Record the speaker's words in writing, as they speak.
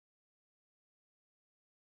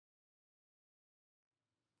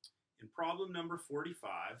problem number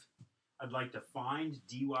 45, I'd like to find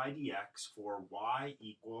dy dx for y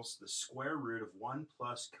equals the square root of 1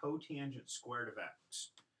 plus cotangent squared of x.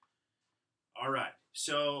 All right,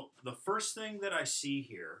 so the first thing that I see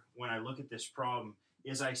here when I look at this problem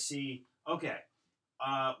is I see, okay,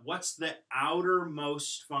 what's the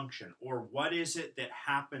outermost function, or what is it that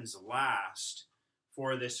happens last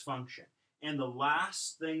for this function? And the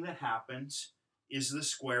last thing that happens is the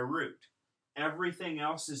square root. Everything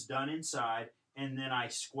else is done inside, and then I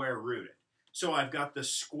square root it. So I've got the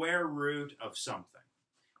square root of something.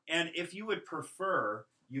 And if you would prefer,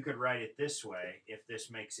 you could write it this way if this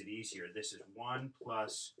makes it easier. This is 1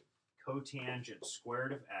 plus cotangent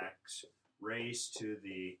squared of x raised to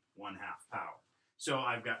the 1/2 power. So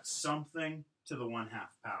I've got something to the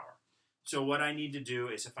 1/2 power. So what I need to do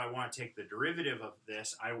is, if I want to take the derivative of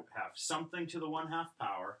this, I have something to the 1/2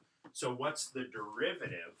 power. So what's the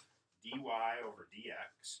derivative, dy over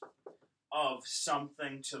dx, of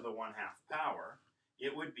something to the 1/2 power?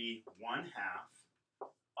 It would be 1/2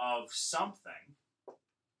 of something,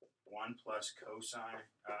 1 plus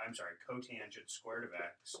cotangent squared of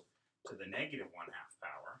x to the negative 1/2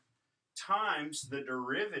 power, times the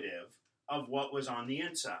derivative of what was on the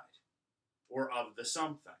inside, or of the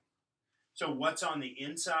something. So what's on the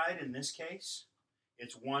inside in this case?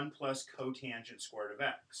 It's 1 plus cotangent squared of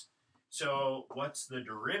x. So what's the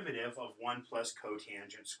derivative of 1 plus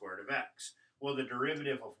cotangent squared of x? Well, the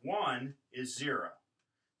derivative of 1 is 0.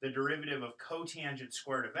 The derivative of cotangent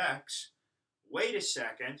squared of x, wait a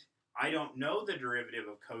second, I don't know the derivative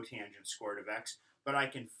of cotangent squared of x, but I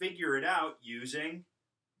can figure it out using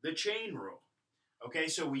the chain rule. Okay,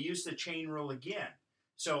 so we use the chain rule again.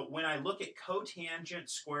 So when I look at cotangent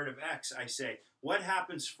squared of x, I say, what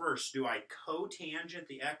happens first? Do I cotangent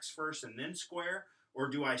the x first and then square? Or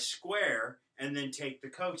do I square and then take the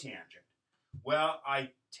cotangent? Well,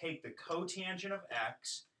 I take the cotangent of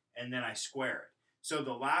x and then I square it. So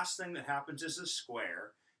the last thing that happens is a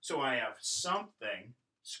square. So I have something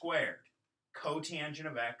squared, cotangent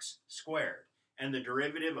of x squared. And the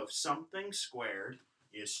derivative of something squared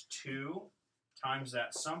is 2 times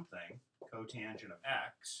that something, cotangent of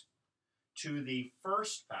x, to the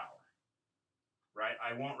first power, right?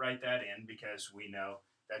 I won't write that in because we know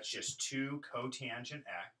that's just 2 cotangent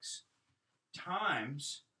x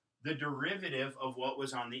times the derivative of what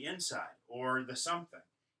was on the inside, or the something.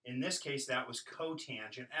 In this case, that was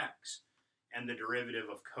cotangent x. And the derivative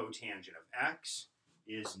of cotangent of x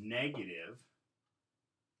is negative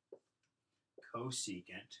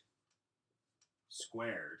cosecant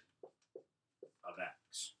squared of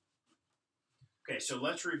x. Okay, so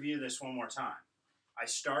let's review this one more time. I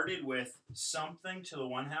started with something to the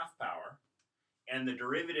 1/2 power, and the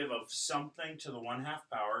derivative of something to the 1/2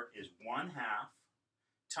 power is 1/2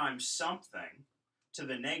 times something to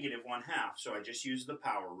the negative 1/2. So I just use the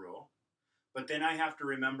power rule. But then I have to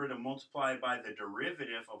remember to multiply by the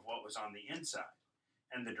derivative of what was on the inside.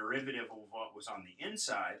 And the derivative of what was on the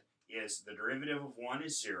inside is the derivative of 1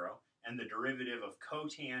 is 0, and the derivative of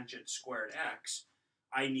cotangent squared x,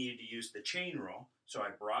 I needed to use the chain rule. So I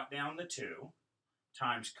brought down the 2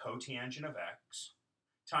 times cotangent of x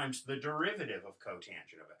times the derivative of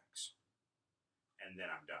cotangent of x. And then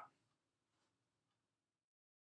I'm done.